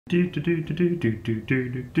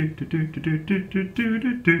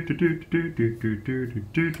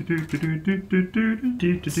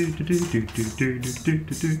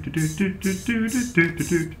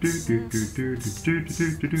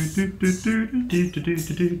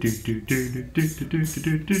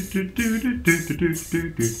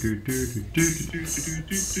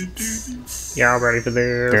Y'all ready for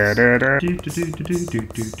this?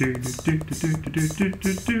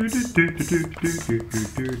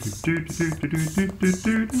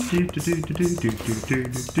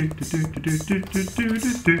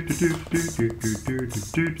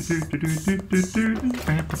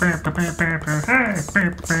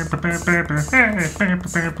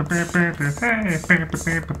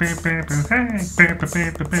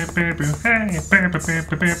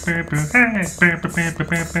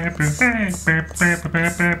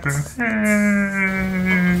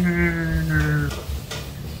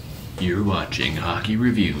 You're watching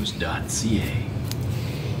HockeyReviews.ca.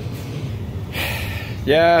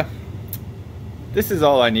 Yeah, this is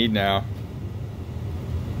all I need now.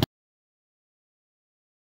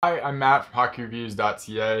 Hi, I'm Matt from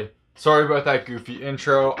HockeyReviews.ca. Sorry about that goofy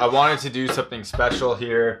intro. I wanted to do something special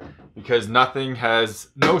here because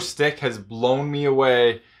no stick has blown me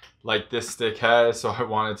away like this stick has, so I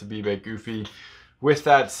wanted to be a bit goofy. With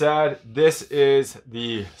that said, this is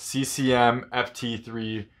the CCM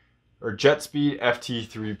FT3 or Jetspeed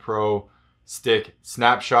FT3 Pro stick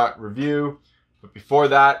snapshot review. But before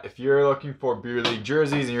that, if you're looking for beer league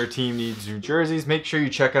jerseys and your team needs new jerseys, make sure you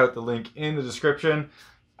check out the link in the description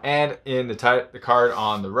and in the card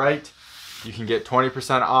on the right. You can get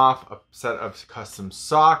 20% off a set of custom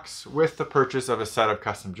socks with the purchase of a set of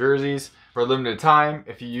custom jerseys. For a limited time,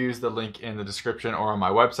 if you use the link in the description or on my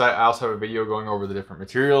website, I also have a video going over the different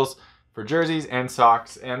materials for jerseys and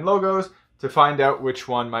socks and logos to find out which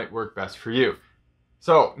one might work best for you.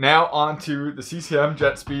 So now on to the CCM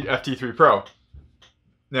Jetspeed FT3 Pro.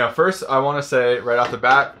 Now first I want to say right off the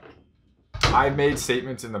bat, I've made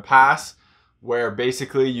statements in the past where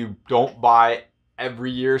basically you don't buy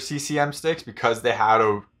every year CCM sticks because they had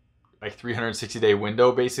a 360-day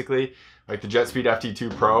window basically. Like the Jetspeed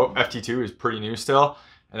FT2 is pretty new still,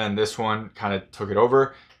 and then this one kind of took it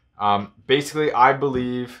over. Basically, I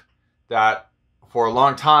believe that for a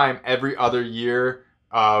long time, every other year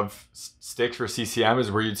of sticks for CCM is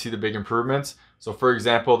where you'd see the big improvements. So for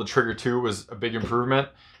example, the Trigger 2 was a big improvement,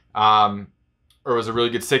 or was a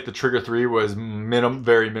really good stick. The Trigger 3 was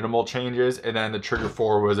very minimal changes, and then the Trigger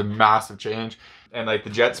 4 was a massive change. And like the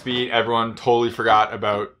Jetspeed, everyone totally forgot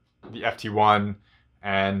about the FT1,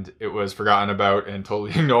 and it was forgotten about and totally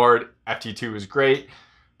ignored. FT2 was great,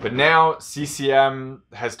 but now CCM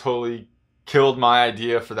has totally killed my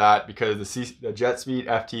idea for that because the Jetspeed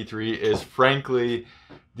FT3 is frankly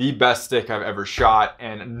the best stick I've ever shot,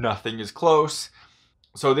 and nothing is close.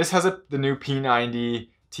 So this has the new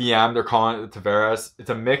P90TM, they're calling it the Tavares. It's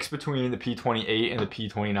a mix between the P28 and the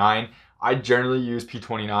P29. I generally use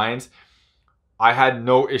P29s. I had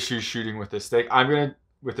no issues shooting with this stick.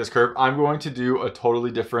 With this curve, I'm going to do a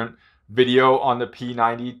totally different video on the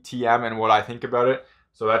P90TM and what I think about it.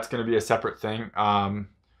 So that's going to be a separate thing,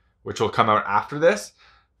 which will come out after this.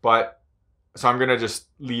 So I'm going to just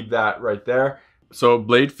leave that right there. So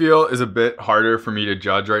blade feel is a bit harder for me to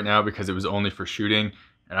judge right now because it was only for shooting.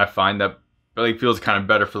 And I find that blade feel is kind of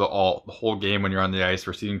better for the whole game when you're on the ice,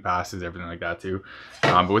 receiving passes, everything like that too.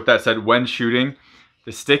 But with that said, when shooting,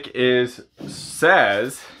 the stick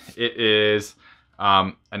says it is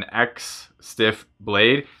an X stiff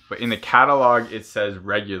blade, but in the catalog it says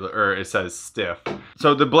regular, or it says stiff.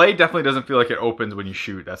 So the blade definitely doesn't feel like it opens when you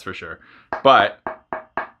shoot, that's for sure. But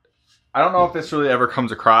I don't know if this really ever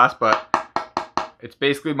comes across, but it's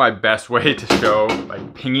basically my best way to show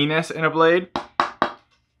like pinginess in a blade.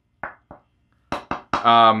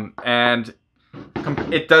 And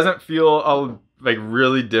it doesn't feel like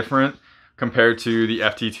really different compared to the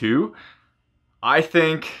FT2. I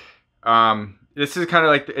think this is kind of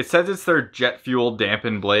like, it says it's their jet fuel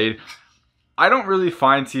dampened blade. I don't really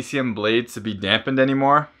find CCM blades to be dampened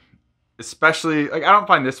anymore. Especially, like, I don't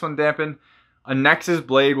find this one dampened. A Nexus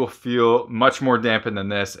blade will feel much more dampened than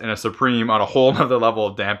this, and a Supreme on a whole nother level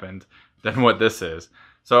of dampened than what this is.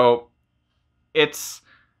 So it's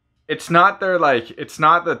not it's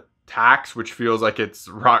not the Tax, which feels like it's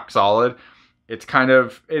rock solid. It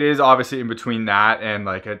is obviously in between that and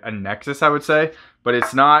like a Nexus, I would say, but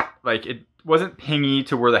it's not like, it wasn't pingy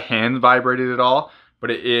to where the hand vibrated at all, but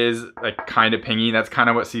it is like kind of pingy. That's kind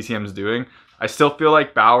of what CCM is doing. I still feel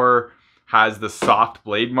like Bauer has the soft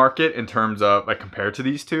blade market in terms of like compared to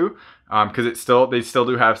these two, because they still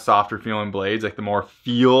do have softer feeling blades. Like the more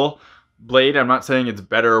feel blade, I'm not saying it's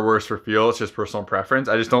better or worse for feel, it's just personal preference.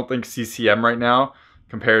 I just don't think CCM right now,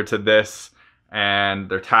 compared to this and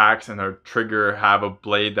their tacks and their trigger, have a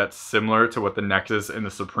blade that's similar to what the Nexus and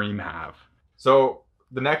the Supreme have. So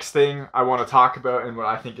the next thing I want to talk about, and what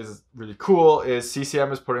I think is really cool, is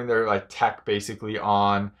CCM is putting their like tech basically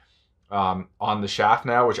on the shaft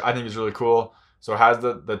now, which I think is really cool. So it has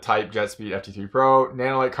the type Jetspeed FT3 Pro,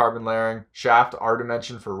 nanolite carbon layering, shaft R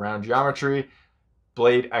dimension for round geometry,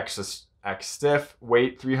 blade X stiff,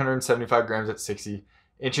 weight 375 grams at 60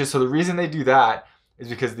 inches. So the reason they do that is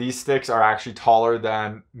because these sticks are actually taller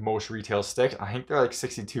than most retail sticks. I think they're like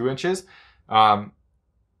 62 inches, or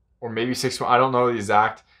maybe 61. I don't know the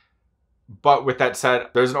exact. But with that said,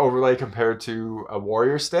 there's an overlay compared to a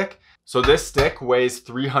Warrior stick. So this stick weighs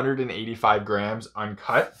 385 grams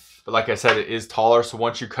uncut. But like I said, it is taller. So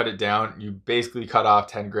once you cut it down, you basically cut off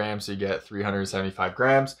 10 grams. So you get 375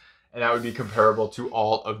 grams. And that would be comparable to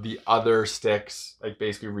all of the other sticks, like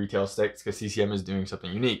basically retail sticks, because CCM is doing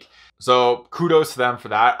something unique. So kudos to them for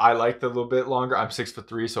that. I like the little bit longer. I'm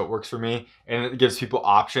 6'3", so it works for me. And it gives people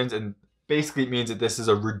options. And basically it means that this is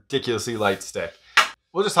a ridiculously light stick.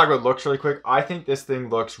 We'll just talk about looks really quick. I think this thing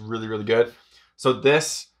looks really, really good. So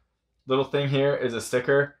this little thing here is a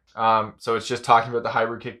sticker. So it's just talking about the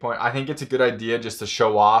hybrid kick point. I think it's a good idea just to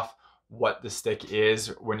show off what the stick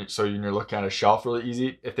is so you're looking at a shelf really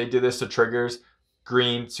easy. If they did this to triggers,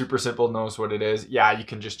 green, super simple, knows what it is. Yeah, you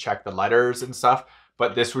can just check the letters and stuff,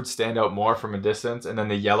 but this would stand out more from a distance. And then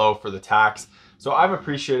the yellow for the tacks. So I'm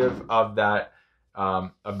appreciative of that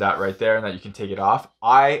right there, and that you can take it off.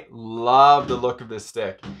 I love the look of this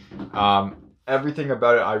stick. Everything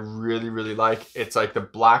about it I really, really like. It's like the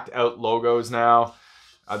blacked out logos now.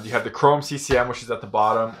 You have the chrome CCM, which is at the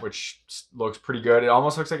bottom, which looks pretty good. It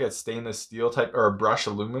almost looks like a stainless steel type or a brushed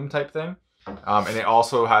aluminum type thing. And it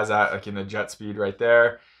also has that like in the Jetspeed right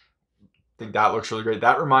there. I think that looks really great.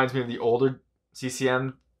 That reminds me of the older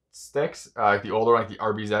CCM sticks, like the older, like the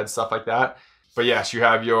RBZ, stuff like that. But yes, you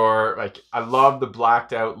have your, like, I love the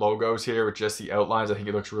blacked out logos here with just the outlines. I think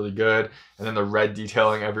it looks really good. And then the red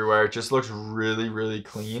detailing everywhere. It just looks really, really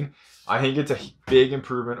clean. I think it's a big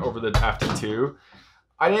improvement over the FT2.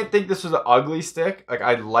 I didn't think this was an ugly stick. Like,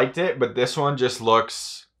 I liked it, but this one just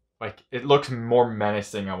looks like, it looks more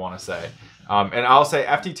menacing, I want to say. And I'll say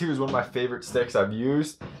FT2 is one of my favorite sticks I've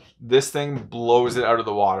used. This thing blows it out of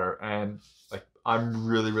the water. And like, I'm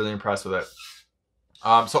really, really impressed with it.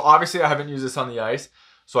 So obviously I haven't used this on the ice,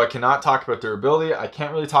 so I cannot talk about durability. I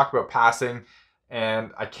can't really talk about passing,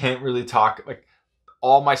 and I can't really talk, like,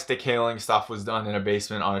 all my stick handling stuff was done in a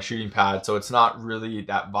basement on a shooting pad, so it's not really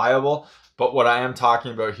that viable. But what I am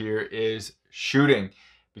talking about here is shooting,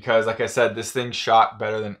 because like I said, this thing shot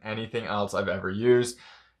better than anything else I've ever used,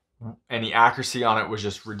 and the accuracy on it was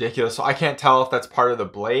just ridiculous. So I can't tell if that's part of the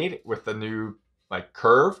blade with the new like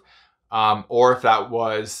curve, or if that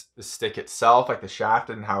was the stick itself, like the shaft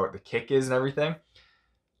and how the kick is and everything.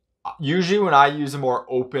 Usually when I use a more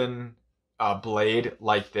open blade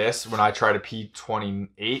like this, when I try to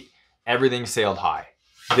P28, everything sailed high.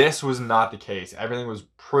 This was not the case. Everything was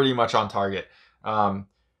pretty much on target. I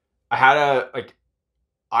had a, like,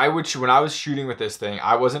 when I was shooting with this thing,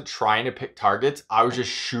 I wasn't trying to pick targets. I was just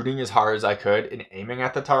shooting as hard as I could and aiming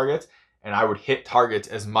at the targets. And I would hit targets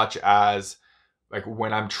as much as like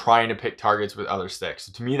when I'm trying to pick targets with other sticks.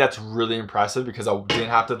 So to me, that's really impressive because I didn't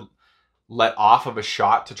have to let off of a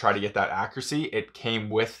shot to try to get that accuracy. It came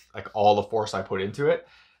with like all the force I put into it.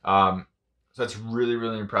 So that's really,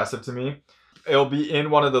 really impressive to me. It'll be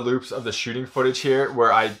in one of the loops of the shooting footage here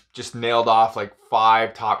where I just nailed off like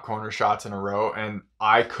 5 top corner shots in a row, and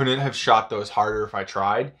I couldn't have shot those harder if I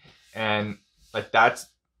tried. And like, I'm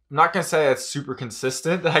not gonna say that's super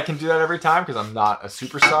consistent that I can do that every time, because I'm not a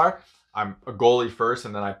superstar. I'm a goalie first,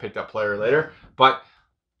 and then I picked up player later. But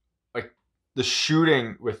like, the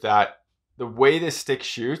shooting with that, the way this stick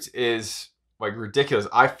shoots is like ridiculous.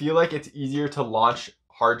 I feel like it's easier to launch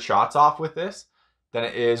hard shots off with this than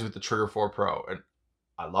it is with the Trigger 4 Pro. And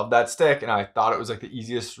I love that stick, and I thought it was like the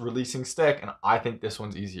easiest releasing stick, and I think this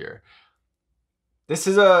one's easier. This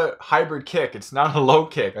is a hybrid kick. It's not a low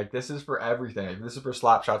kick. Like, this is for everything. This is for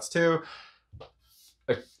slap shots too.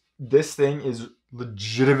 Like, this thing is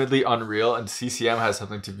legitimately unreal, and CCM has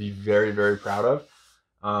something to be very, very proud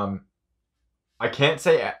of. I can't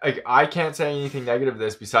say anything negative of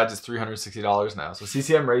this besides it's $360 now. So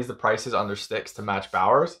CCM raised the prices on their sticks to match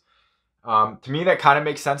Bauer's. To me, that kind of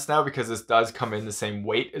makes sense now because this does come in the same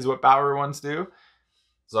weight as what Bauer ones do.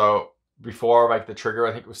 So before, like, the trigger,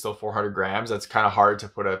 I think it was still 400 grams. That's kind of hard to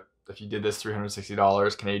put if you did this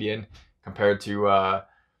 $360 Canadian compared to a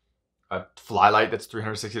Flylight that's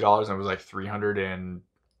 $360 and it was like 300 and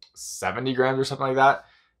 70 grams or something like that.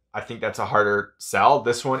 I think that's a harder sell.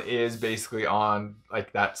 This one is basically on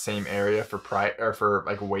like that same area for price or for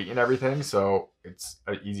like weight and everything, so it's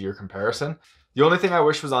an easier comparison. The only thing I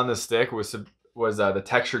wish was on this stick was the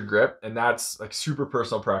textured grip, and that's like super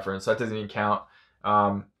personal preference. So that doesn't even count.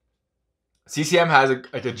 CCM has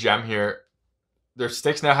a gem here. Their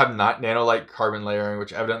sticks now have nanolite carbon layering,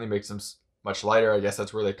 which evidently makes them much lighter. I guess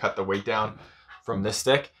that's where they cut the weight down from this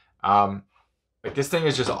stick. Like this thing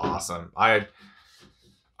is just awesome.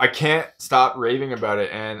 I can't stop raving about it,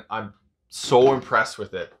 and I'm so impressed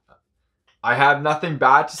with it. I have nothing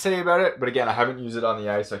bad to say about it, but again, I haven't used it on the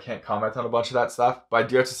ice, so I can't comment on a bunch of that stuff. But I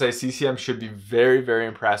do have to say CCM should be very, very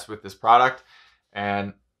impressed with this product.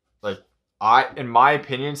 And like in my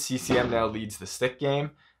opinion, CCM now leads the stick game.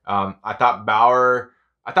 I thought Bauer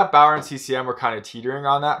and CCM were kind of teetering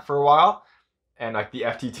on that for a while. And like the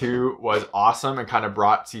FT2 was awesome and kind of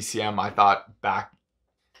brought CCM, I thought, back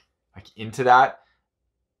like into that.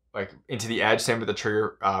 Like into the edge, same with the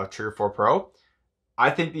Trigger 4 Pro. I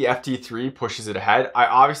think the FT3 pushes it ahead. I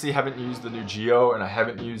obviously haven't used the new Geo and I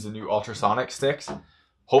haven't used the new ultrasonic sticks.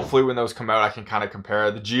 Hopefully when those come out, I can kind of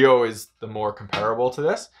compare. The Geo is the more comparable to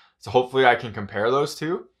this. So hopefully I can compare those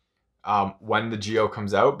two when the Geo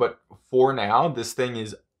comes out. But for now, this thing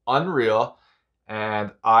is unreal.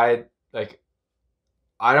 And I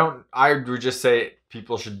would just say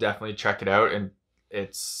people should definitely check it out, and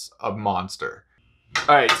it's a monster.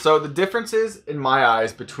 All right, so the differences in my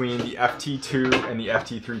eyes between the FT2 and the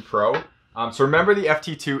FT3 Pro. So remember, the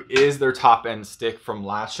FT2 is their top end stick from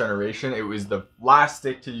last generation. It was the last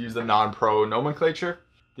stick to use the non-pro nomenclature.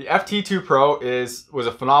 The FT2 Pro was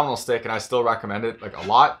a phenomenal stick, and I still recommend it like a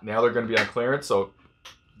lot. Now they're going to be on clearance, so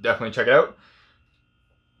definitely check it out.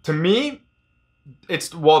 To me, it's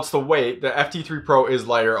the weight. The FT3 Pro is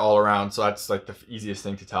lighter all around, so that's like the easiest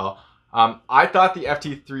thing to tell. I thought the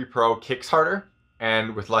FT3 Pro kicks harder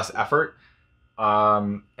and with less effort.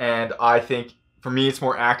 And I think for me it's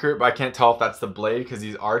more accurate, but I can't tell if that's the blade because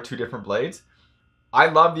these are two different blades. I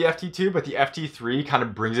love the FT2, but the FT3 kind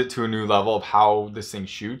of brings it to a new level of how this thing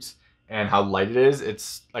shoots and how light it is.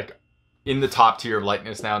 It's like in the top tier of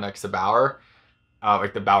lightness now next to Bauer,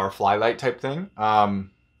 like the Bauer Flylight type thing.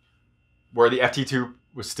 Where the FT2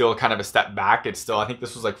 was still kind of a step back. It's still, I think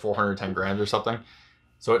this was like 410 grams or something.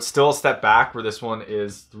 So it's still a step back, where this one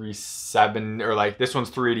is 370, or like this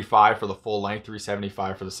one's 385 for the full length,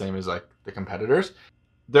 375 for the same as like the competitors.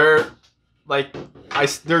 They're like,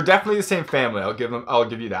 they're definitely the same family. I'll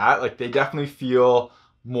give you that. Like they definitely feel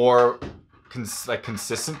more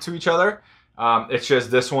consistent to each other. It's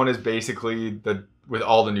just this one is basically with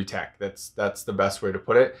all the new tech. That's the best way to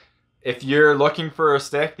put it. If you're looking for a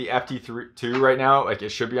stick, the FT2 right now, like it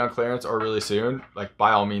should be on clearance or really soon. Like by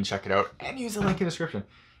all means, check it out and use the link in the description.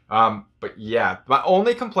 But yeah, my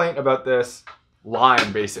only complaint about this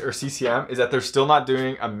line or CCM is that they're still not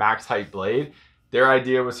doing a max height blade. Their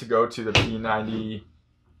idea was to go to the P90TM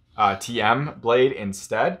blade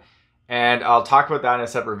instead. And I'll talk about that in a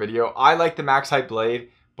separate video. I like the max height blade,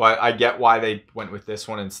 but I get why they went with this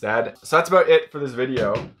one instead. So that's about it for this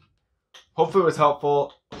video. Hopefully it was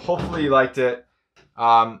helpful. Hopefully you liked it.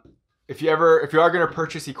 If you are going to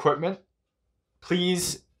purchase equipment,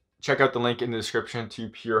 please check out the link in the description to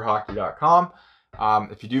purehockey.com.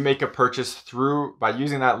 If you do make a purchase by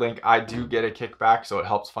using that link, I do get a kickback, so it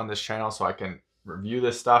helps fund this channel so I can review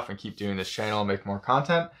this stuff and keep doing this channel and make more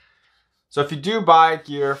content. So if you do buy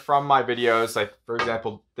gear from my videos, like for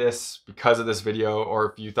example this, because of this video,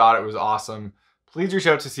 or if you thought it was awesome, please reach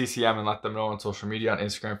out to CCM and let them know on social media, on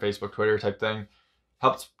Instagram, Facebook, Twitter type thing.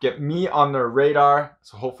 Helps get me on their radar.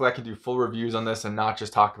 So hopefully I can do full reviews on this and not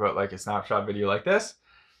just talk about like a snapshot video like this.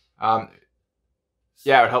 Yeah,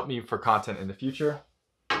 it would help me for content in the future.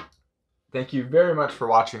 Thank you very much for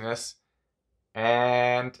watching this,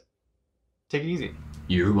 and take it easy.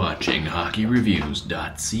 You're watching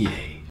HockeyReviews.ca.